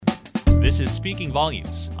This is Speaking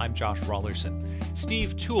Volumes. I'm Josh Rawlerson.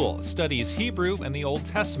 Steve Tuell studies Hebrew and the Old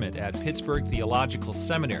Testament at Pittsburgh Theological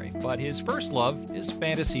Seminary, but his first love is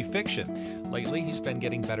fantasy fiction. Lately, he's been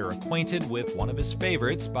getting better acquainted with one of his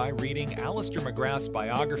favorites by reading Alistair McGrath's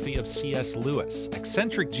biography of C.S. Lewis,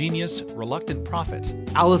 eccentric genius, reluctant prophet.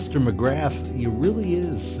 Alistair McGrath, he really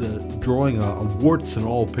is drawing a warts and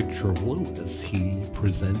all picture of Lewis. He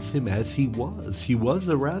presents him as he was. He was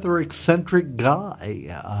a rather eccentric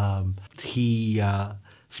guy. He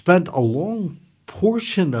spent a long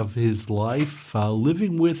portion of his life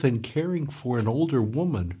living with and caring for an older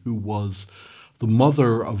woman who was the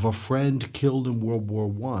mother of a friend killed in World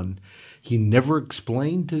War I. He never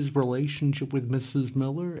explained his relationship with Mrs.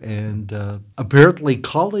 Miller, and apparently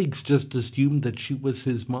colleagues just assumed that she was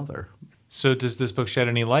his mother. So does this book shed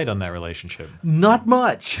any light on that relationship? Not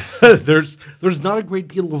much. There's not a great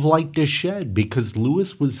deal of light to shed because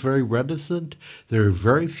Lewis was very reticent. There are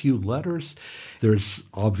very few letters. There's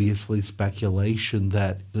obviously speculation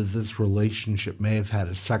that this relationship may have had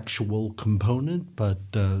a sexual component, but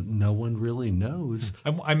no one really knows.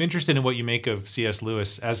 I'm interested in what you make of C.S.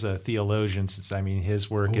 Lewis as a theologian, since, his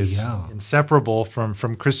work is inseparable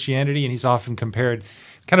from Christianity, and he's often compared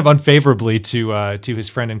kind of unfavorably to his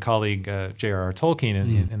friend and colleague J.R.R.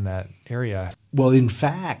 Tolkien in that area. Well, in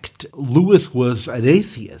fact, Lewis was an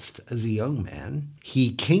atheist as a young man.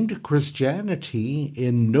 He came to Christianity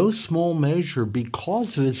in no small measure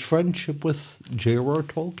because of his friendship with J.R.R.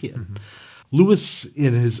 Tolkien. Mm-hmm. Lewis,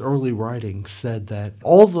 in his early writings, said that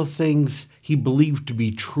all the things he believed to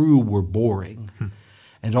be true were boring,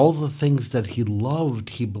 and all the things that he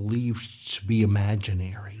loved he believed to be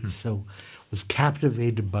imaginary. So was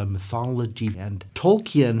captivated by mythology, and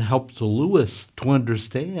Tolkien helped Lewis to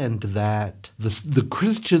understand that the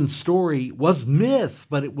Christian story was myth,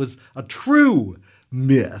 but it was a true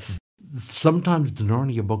myth. Sometimes the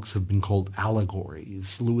Narnia books have been called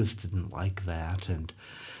allegories. Lewis didn't like that, and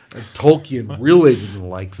Tolkien really didn't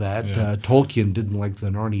like that. Yeah. Tolkien didn't like the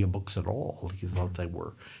Narnia books at all. He thought they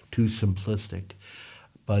were too simplistic.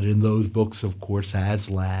 But in those books, of course,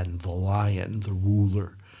 Aslan, the lion, the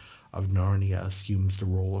ruler of Narnia, assumes the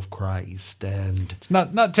role of Christ, and it's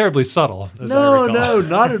not terribly subtle. No,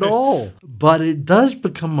 not at all. But it does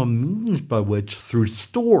become a means by which, through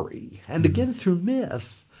story and again through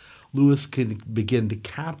myth, Lewis can begin to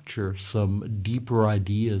capture some deeper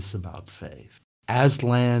ideas about faith.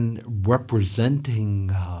 Aslan,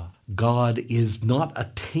 representing God, is not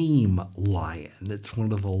a tame lion. It's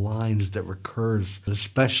one of the lines that recurs,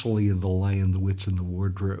 especially in The Lion, the Witch, and the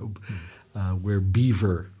Wardrobe. Where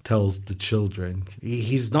Beaver tells the children,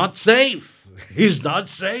 he's not safe,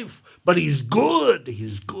 but he's good.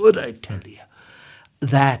 He's good, I tell you.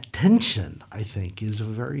 That tension, I think, is a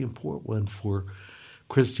very important one for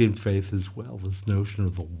Christian faith as well, this notion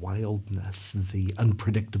of the wildness, the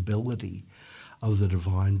unpredictability of the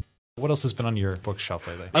divine. What else has been on your bookshelf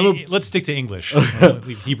lately? Let's stick to English.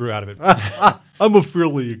 Leave Hebrew out of it. I'm a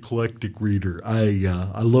fairly eclectic reader.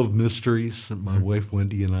 I love mysteries. My wife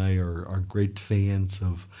Wendy and I are great fans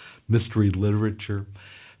of mystery literature.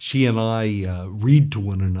 She and I read to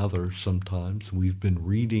one another sometimes. We've been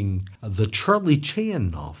reading the Charlie Chan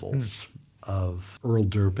novels of Earl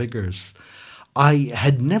Durr Biggers. I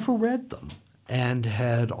had never read them and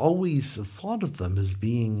had always thought of them as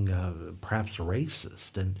being perhaps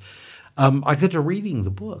racist. And I got to reading the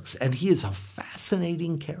books, and he is a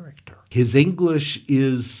fascinating character. His English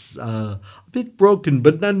is a bit broken,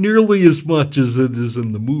 but not nearly as much as it is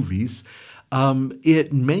in the movies.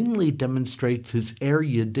 It mainly demonstrates his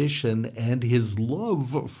erudition and his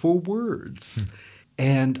love for words.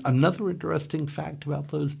 And another interesting fact about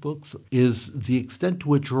those books is the extent to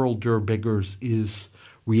which Earl Durr Biggers is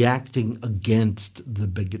reacting against the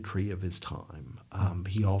bigotry of his time.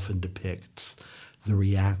 He often depicts the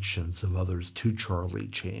reactions of others to Charlie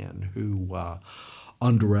Chan who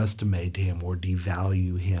underestimate him or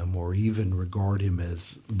devalue him or even regard him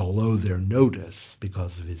as below their notice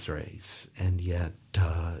because of his race, and yet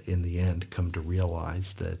in the end come to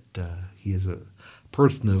realize that he is a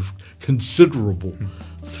person of considerable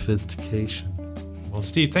sophistication. Well,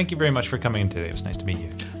 Steve, thank you very much for coming in today. It was nice to meet you.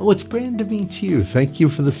 Oh, it's grand to meet you. Thank you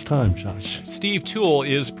for this time, Josh. Steve Tuell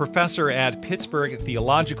is professor at Pittsburgh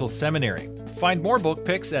Theological Seminary. Find more book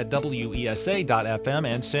picks at wesa.fm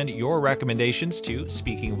and send your recommendations to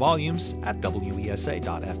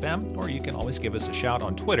speakingvolumes@wesa.fm, or you can always give us a shout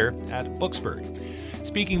on Twitter @Booksburg.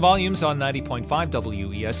 Speaking Volumes on 90.5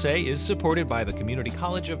 WESA is supported by the Community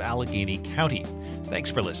College of Allegheny County. Thanks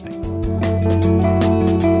for listening.